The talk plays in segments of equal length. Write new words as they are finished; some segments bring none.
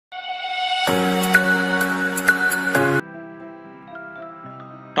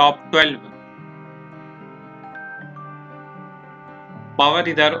Top 12. Power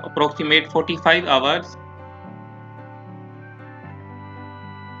reserve approximate 45 hours.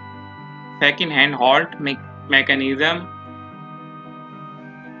 Second hand halt mechanism.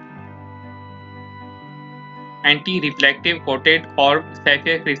 Anti-reflective coated or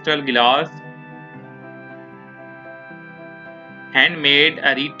sapphire crystal glass. Handmade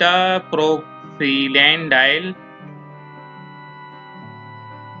Arita Porcelain dial.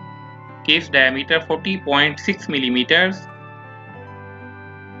 Case diameter 40.6 millimeters.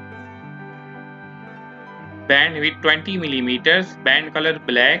 Band width 20 millimeters. Band color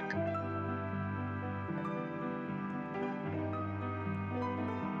black.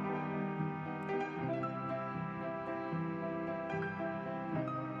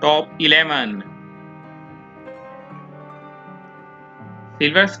 Top 11.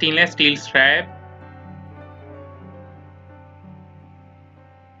 Silver stainless steel strap.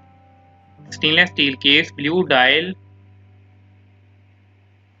 Stainless steel case, blue dial.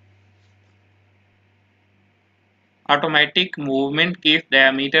 Automatic movement, case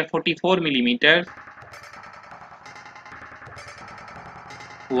diameter 44 millimeters.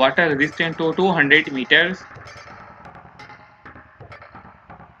 Water resistant to 200 meters.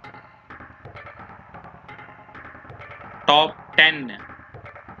 Top 10.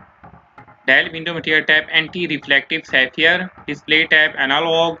 Dial window material type anti-reflective sapphire. Display type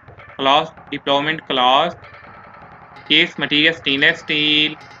analog. Glass deployment glass. Case material stainless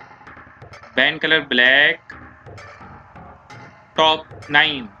steel. Band color black. Top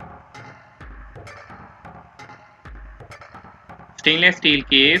 9. Stainless steel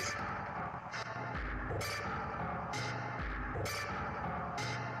case.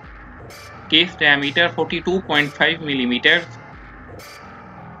 Case diameter 42.5 millimeters.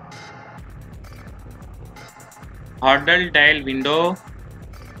 Hurdle dial window.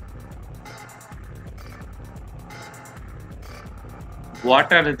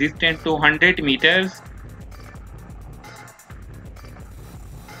 Water resistant to 100 meters.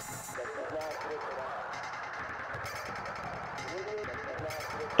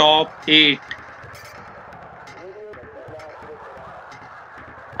 Top 8.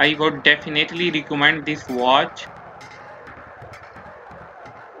 I would definitely recommend this watch.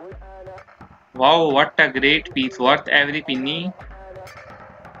 Wow, what a great piece, worth every penny.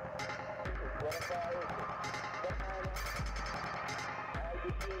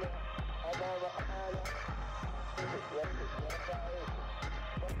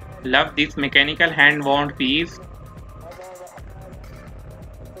 Love this mechanical hand-wound piece.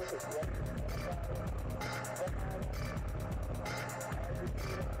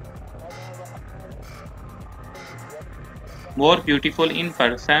 More beautiful in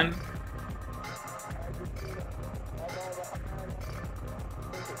person.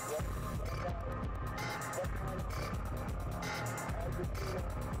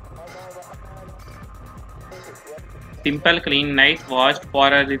 Simple, clean, nice watch for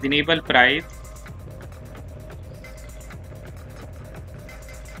a reasonable price.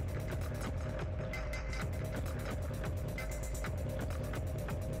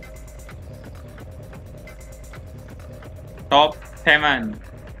 Top 7.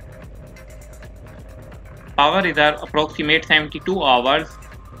 Power reserve approximate 72 hours.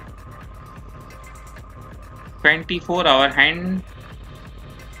 24-hour hand.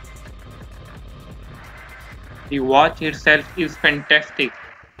 The watch itself is fantastic.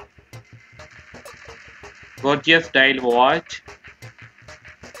 Gorgeous dial watch.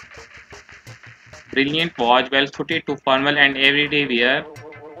 Brilliant watch, well suited to formal and everyday wear.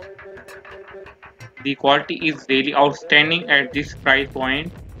 The quality is really outstanding at this price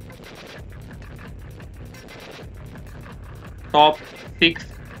point. Top 6.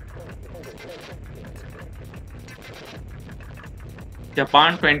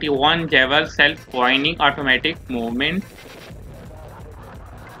 Japan 21 Jewel self-winding automatic movement.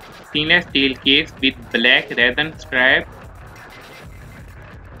 Stainless steel case with black resin strap.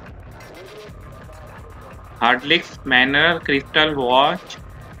 Hardlicks manner crystal watch.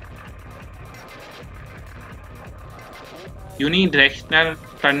 Unidirectional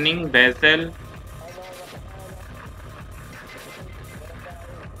turning bezel.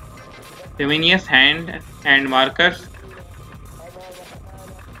 Luminous hand and markers.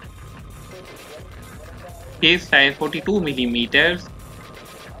 Case size 42 millimeters.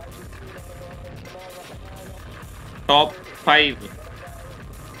 Top 5.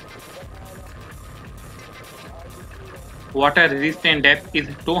 Water resistant depth is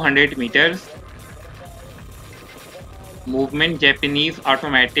 200 meters. Movement Japanese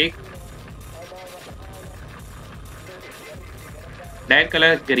automatic. Dial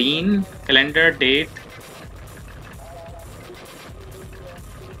color green. Calendar date.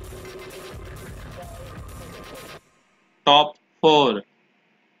 Top 4.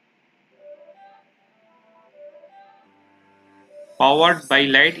 Powered by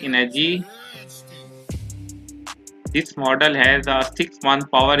light energy. This model has a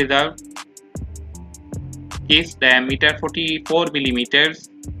 6-month power reserve. Case diameter 44 millimeters.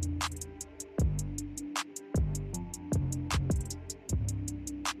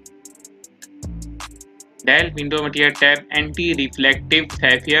 Dial window material tab anti-reflective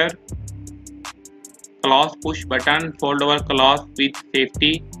sapphire. Close push button, foldable close with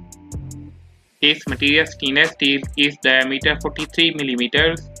safety. Case material stainless steel. Case diameter 43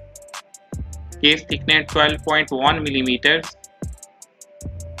 millimeters. Case thickness 12.1 millimeters.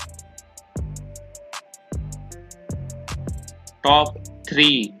 Top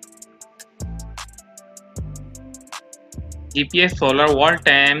 3. GPS solar wall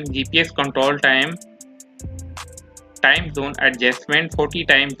time, GPS control time, time zone adjustment 40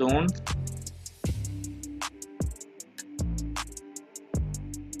 time zones,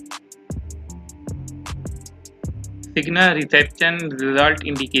 signal reception result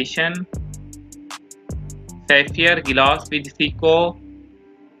indication, sapphire glass with SEIKO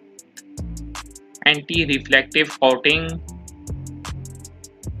anti-reflective coating.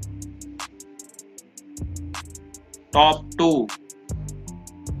 Top 2.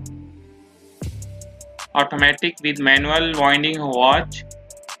 Automatic with manual winding watch.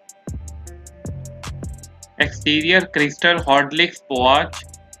 Exterior crystal Hordlicks watch.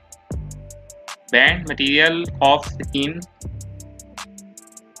 Band material of skin.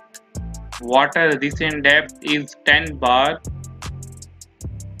 Water resistant depth is 10 bar.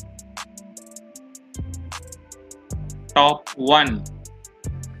 Top 1.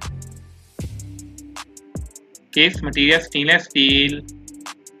 Case material stainless steel.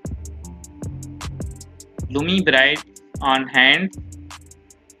 Lumi bright on hand.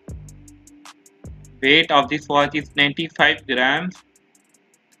 Weight of this watch is 95 grams.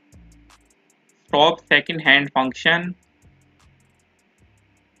 Stop second hand function.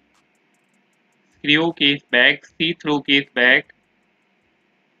 Screw case back. See-through case back.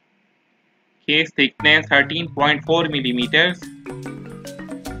 Case thickness 13.4 millimeters.